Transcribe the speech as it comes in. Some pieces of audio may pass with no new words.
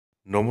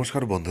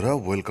নমস্কার বন্ধুরা,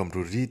 welcome to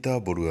Rita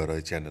Barua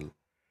Roy channel.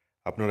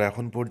 আপনারা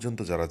এখন পর্যন্ত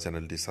যারা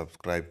চ্যানেলটি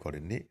সাবস্ক্রাইব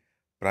করেননি,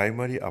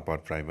 primary upper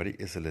primary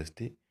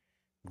SLST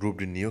group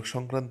D নিয়োগ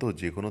সংক্রান্ত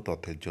যে কোনো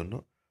তথ্যের জন্য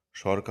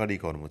সরকারি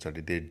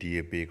কর্মচারীদের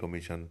ডিএ পে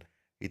কমিশন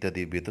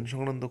ইত্যাদি বেতন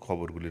সংক্রান্ত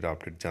খবরগুলির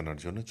আপডেট জানার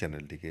জন্য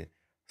চ্যানেলটিকে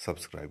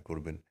সাবস্ক্রাইব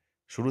করবেন।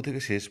 শুরু থেকে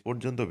শেষ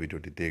পর্যন্ত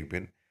ভিডিওটি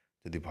দেখবেন।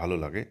 যদি ভালো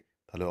লাগে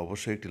তাহলে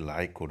অবশ্যই একটি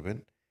লাইক করবেন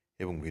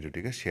এবং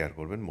ভিডিওটিকে শেয়ার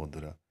করবেন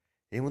বন্ধুরা।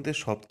 এর মধ্যে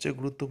সবচেয়ে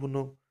গুরুত্বপূর্ণ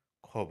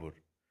খবর,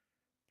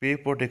 পে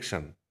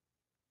প্রোটেকশন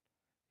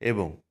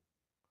এবং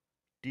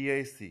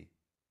টিআইসি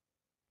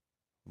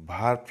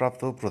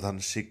ভারপ্রাপ্ত প্রধান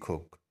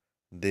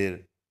শিক্ষকদের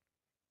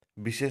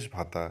বিশেষ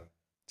ভাতা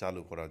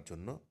চালু করার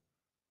জন্য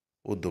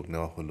উদ্যোগ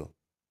নেওয়া হলো।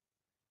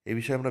 এ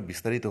বিষয়ে আমরা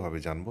বিস্তারিতভাবে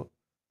জানব।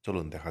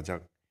 চলুন দেখা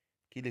যাক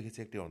কি লিখেছে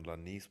একটি অনলাইন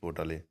নিউজ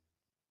পোর্টালে।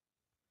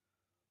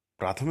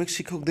 প্রাথমিক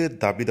শিক্ষকদের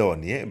দাবি দেওয়া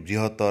নিয়ে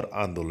বৃহত্তর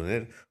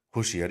আন্দোলনের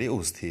হুঁশিয়ারি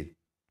অস্থির।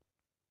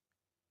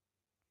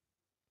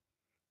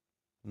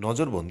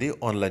 নজরবন্দি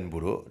অনলাইন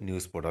ব্যুরো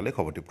নিউজ পোর্টালে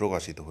খবরটি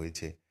প্রকাশিত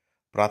হয়েছে।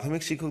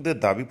 প্রাথমিক শিক্ষকদের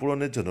দাবি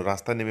পূরণের জন্য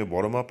রাস্তায় নেমে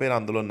বড় মাপের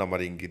আন্দোলন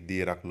নামার ইঙ্গিত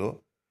দিয়ে রাখল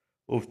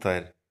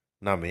উফতায়ের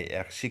নামে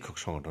এক শিক্ষক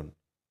সংগঠন।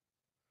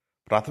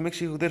 প্রাথমিক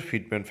শিক্ষকদের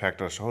ফিটমেন্ট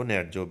ফ্যাক্টর সহ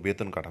ন্যায্য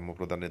বেতন কাঠামো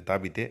প্রদানের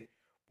দাবিতে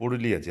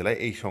পুরুলিয়া জেলায়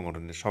এই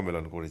সংগঠনের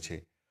সম্মেলন করেছে।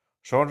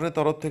 সংগঠনের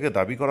তরফ থেকে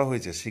দাবি করা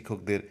হয়েছে,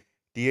 শিক্ষকদের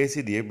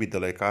টিআইসি দিয়ে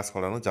বিদ্যালয়ে কাজ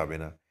করানো যাবে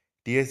না।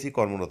 টিআইসি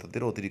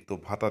কর্মরতদের অতিরিক্ত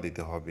ভাতা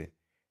দিতে হবে।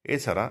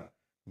 এছাড়া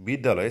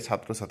বিদ্যালয়ে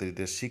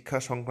ছাত্রছাত্রীদের শিক্ষা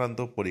সংক্রান্ত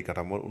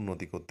পরিকাঠামোর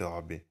উন্নতি করতে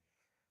হবে।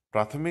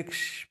 প্রাথমিক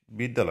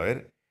বিদ্যালয়ের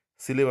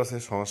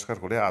সিলেবাসের সংস্কার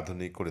করে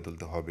আধুনিক করে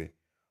তুলতে হবে।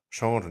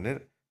 সংগঠনের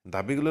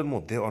দাবিগুলোর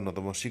মধ্যে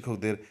অন্যতম,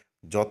 শিক্ষকদের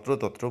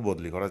যত্রতত্র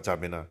বদলি করা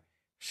যাবে না।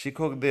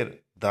 শিক্ষকদের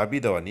দাবি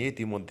দেওয়া নিয়ে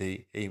ইতিমধ্যেই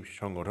এই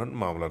সংগঠন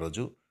মামলা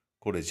রুজু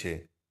করেছে।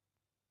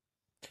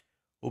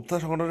 উপতা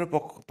সংগঠনের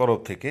তরফ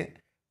থেকে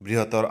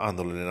বৃহত্তর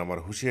আন্দোলনে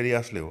নামার হুঁশিয়ারি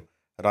আসলেও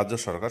রাজ্য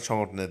সরকার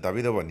সংগঠনের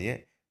দাবি দেওয়া নিয়ে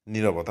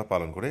নীরবতা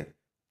পালন করে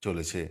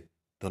চলেছে।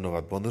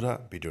 ধন্যবাদ বন্ধুরা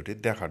ভিডিওটি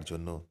দেখার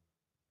জন্য।